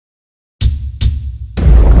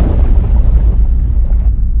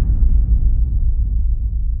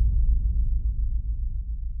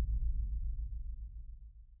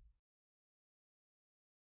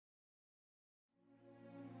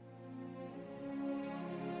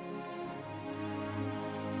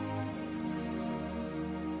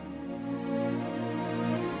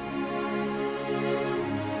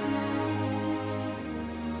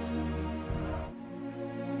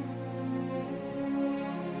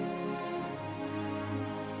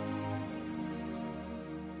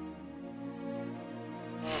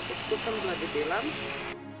dejansko sem bila debela.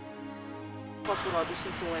 Po porodu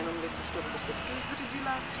sem se v enem letu 40 kg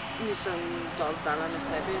zredila, nisem dosti dala na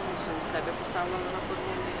sebe, nisem sebe postavljala na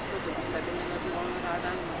prvo mesto, da bi sebe imela dovolj rada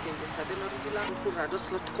in nekaj za sebe naredila. Ful rada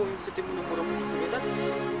sladko in se temu ne moram odpovedati.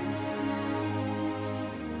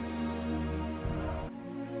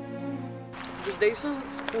 Do zdaj sem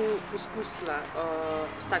poskusila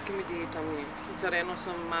s takimi dietami. Sicer eno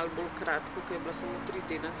sem malo bolj kratko, ko je bila samo 3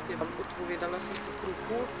 tedenske. Odpovedala sem se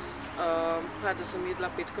kruhu, pa da sem jedla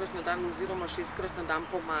 5-krat na dan oziroma 6-krat na dan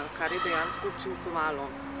po malo, kar je dejansko učinkovalo.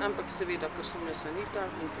 Ampak seveda, ker sem jaz Anita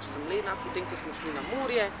in ker sem lena, potem, ko smo šli na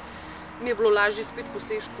morje, mi je bilo lažje spet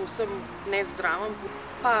poseči po vsem nezdravem,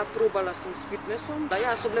 pa probala sem s fitnessom.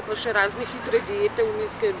 Ja, so bile pa še razne hitre diete,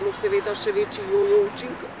 vmes je bilo seveda še večji jojo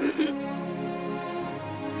učinek.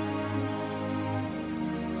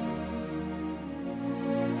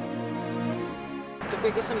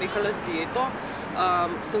 Takoj, ko sem nehala z dieto,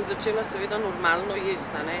 sem začela seveda normalno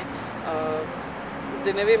jesti.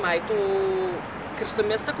 Zdaj ne vem, ali je to, ker sem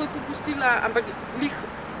jaz takoj popustila, ampak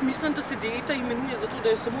mislim, da se dieta imenuje zato,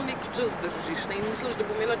 da jo samo nek čas držiš in misliš, da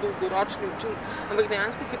bo imela dolgoročni učinek. Ampak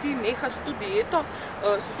dejansko, ko ti nehaš s to dieto,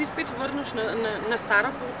 se ti spet vrneš na stara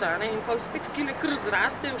pota in pa spet kile kar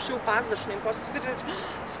zrastejo, še opaziš in pa se spet reči,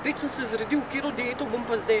 spet sem se zredil, katero dieto bom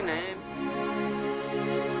pa zdaj, ne.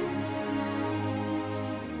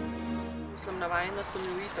 Sem navajena, sem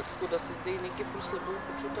jo itak, tako da se zdaj nekaj ful slabo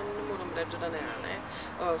počutim, ne moram reči, da ne.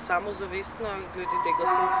 Samozavestna, glede tega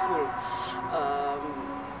sem ful.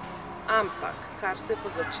 Ampak, kar se je pa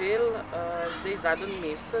začel, zdaj zadnji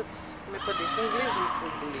mesec, me pa desen gleženj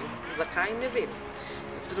ful boli. Zakaj, ne vem.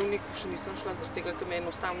 Zdravniku še nisem šla, zaradi tega, ker me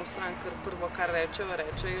enostavno stran, ker prvo, kar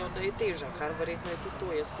rečejo, da je teža, kar verjetno je tudi to,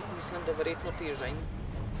 jaz tudi mislim, da verjetno teža.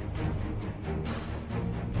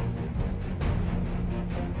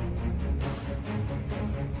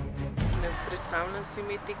 Predstavljam si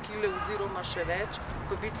imeti kile oziroma še več,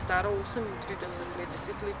 pa biti stara 38 let,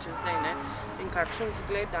 10 let čez zdaj, in kakšen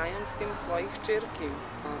zgled dajem s tem svoji hčerki.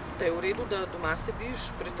 Da je v redu, da doma sediš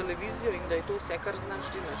pred televizijo in da je to vse, kar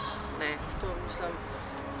znaš delati. Ne, to mislim,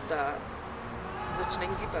 da se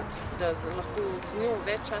začnem gibati, da lahko z njo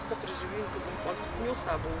več časa preživim, ko bom pa tudi njo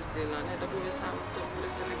sabo vzela, da bo jaz samo tam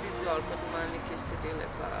pred televizijo ali pa doma nekaj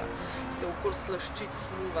sedele, pa se okoli slaščic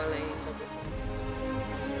smuvale in da bo to.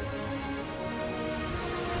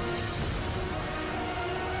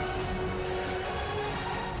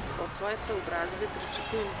 Od svoje preobrazbe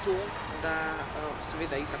pričakujem to, da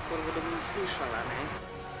seveda itak prvo, da bom izkušala.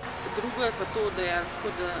 Drugo je pa to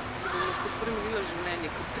dejansko, da si bom lahko spremenila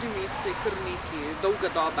življenje, ker 3 mesece je kar nekaj,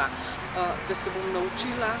 dolga doba, da se bom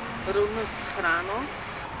naučila ravnati s hrano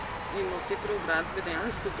in od te preobrazbe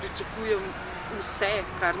dejansko pričakujem vse,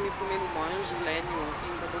 kar mi pomeni v mojem življenju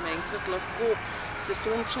in da bom enkrat lahko se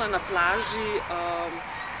sončila na plaži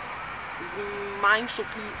z manjšo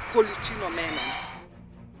količino mene.